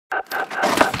Like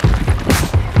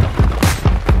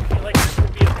this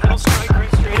would be a pedal strike right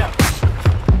straight up.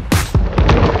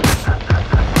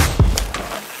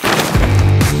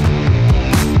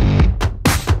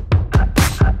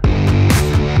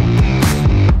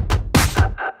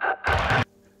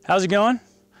 How's it going?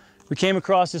 We came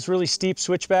across this really steep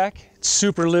switchback. It's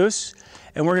super loose,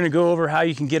 and we're gonna go over how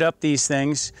you can get up these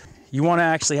things. You wanna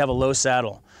actually have a low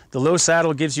saddle. The low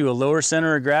saddle gives you a lower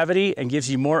center of gravity and gives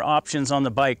you more options on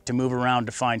the bike to move around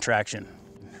to find traction.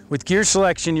 With gear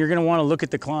selection, you're gonna wanna look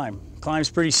at the climb. Climb's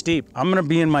pretty steep. I'm gonna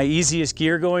be in my easiest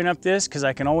gear going up this because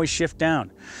I can always shift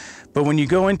down. But when you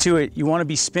go into it, you wanna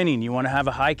be spinning. You wanna have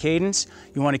a high cadence.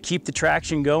 You wanna keep the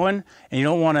traction going, and you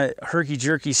don't want a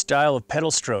herky-jerky style of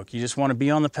pedal stroke. You just wanna be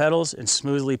on the pedals and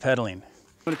smoothly pedaling.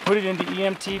 I'm gonna put it into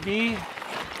eMTB.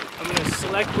 I'm gonna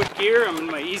select what gear. I'm in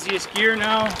my easiest gear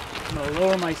now. I'm gonna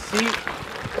lower my seat,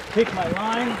 pick my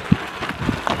line.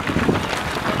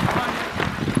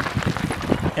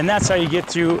 And that's how you get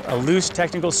through a loose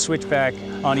technical switchback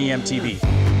on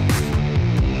eMTB.